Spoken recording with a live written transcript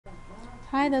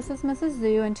Hi, this is Mrs.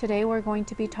 Zhu, and today we're going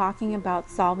to be talking about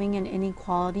solving an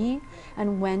inequality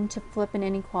and when to flip an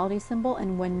inequality symbol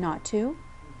and when not to.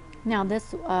 Now,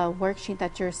 this worksheet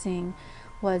that you're seeing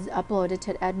was uploaded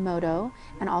to Edmodo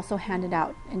and also handed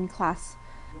out in class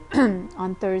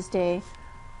on Thursday,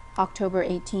 October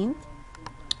 18th.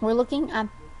 We're looking at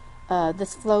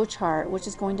this flow chart, which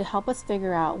is going to help us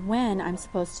figure out when I'm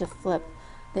supposed to flip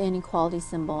the inequality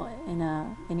symbol in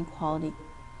an inequality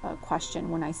question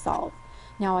when I solve.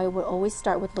 Now, I would always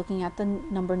start with looking at the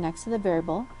number next to the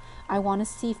variable. I want to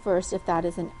see first if that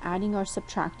is an adding or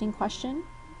subtracting question.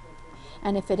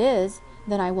 And if it is,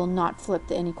 then I will not flip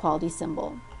the inequality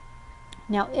symbol.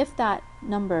 Now, if that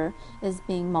number is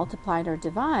being multiplied or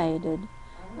divided,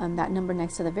 that number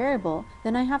next to the variable,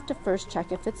 then I have to first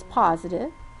check if it's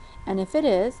positive. And if it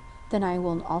is, then I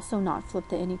will also not flip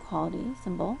the inequality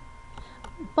symbol.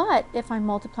 But if I'm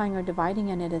multiplying or dividing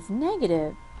and it is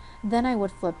negative, then I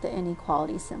would flip the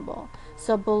inequality symbol.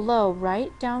 So below,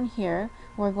 right down here,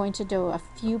 we're going to do a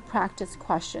few practice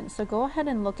questions. So go ahead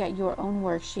and look at your own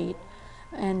worksheet,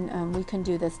 and we can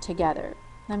do this together.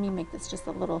 Let me make this just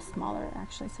a little smaller,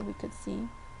 actually, so we could see.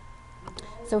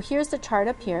 So here's the chart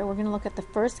up here. We're going to look at the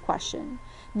first question.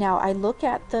 Now, I look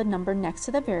at the number next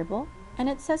to the variable, and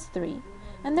it says 3.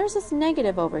 And there's this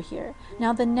negative over here.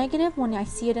 Now, the negative, when I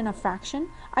see it in a fraction,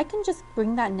 I can just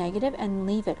bring that negative and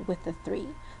leave it with the 3.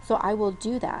 So I will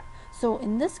do that. So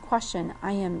in this question,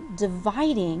 I am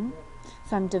dividing.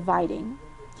 So I'm dividing.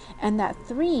 And that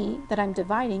 3 that I'm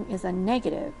dividing is a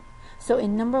negative. So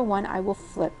in number 1, I will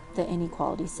flip the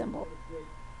inequality symbol.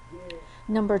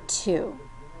 Number 2.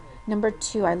 Number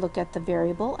 2, I look at the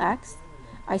variable x.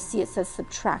 I see it says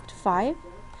subtract 5.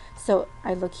 So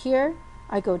I look here.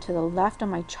 I go to the left on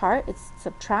my chart, it's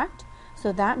subtract,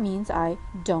 so that means I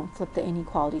don't flip the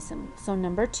inequality symbol. So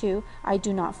number 2, I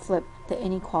do not flip the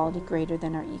inequality greater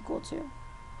than or equal to.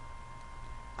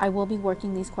 I will be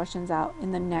working these questions out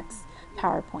in the next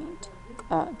PowerPoint,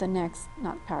 the next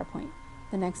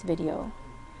video.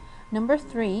 Number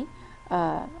 3,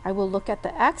 I will look at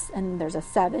the x, and there's a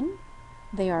 7.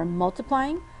 They are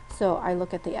multiplying, so I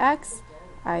look at the x,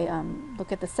 I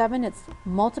look at the 7, it's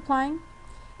multiplying.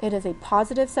 It is a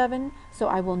positive 7, so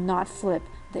I will not flip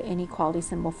the inequality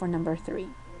symbol for number 3.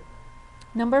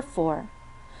 Number 4,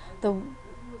 the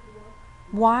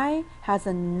y has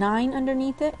a 9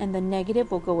 underneath it, and the negative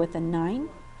will go with a 9.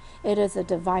 It is a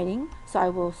dividing, so I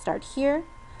will start here.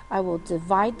 I will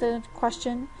divide the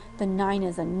question. The 9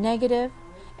 is a negative,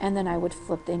 and then I would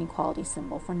flip the inequality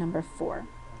symbol for number 4.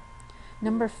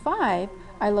 Number 5,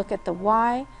 I look at the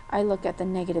y, I look at the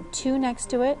negative 2 next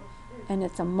to it, and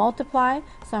it's a multiply,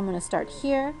 so I'm going to start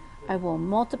here. I will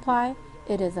multiply.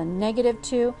 It is a negative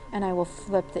 2, and I will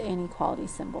flip the inequality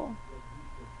symbol.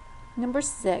 Number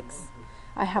 6,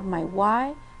 I have my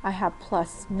y. I have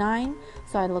plus 9,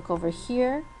 so I look over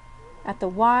here at the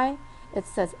y. It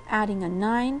says adding a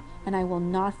 9, and I will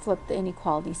not flip the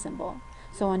inequality symbol.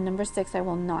 So on number 6, I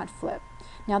will not flip.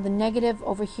 Now the negative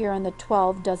over here on the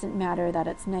 12 doesn't matter that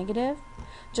it's negative.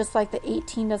 Just like the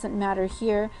 18 doesn't matter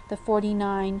here, the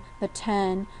 49, the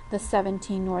 10, the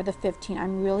 17, nor the 15.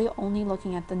 I'm really only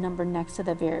looking at the number next to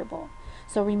the variable.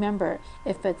 So remember,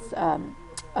 if it's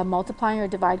a multiplying or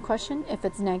divide question, if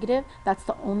it's negative, that's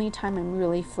the only time I'm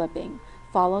really flipping.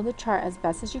 Follow the chart as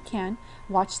best as you can.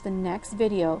 Watch the next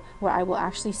video where I will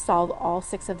actually solve all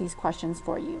 6 of these questions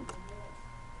for you.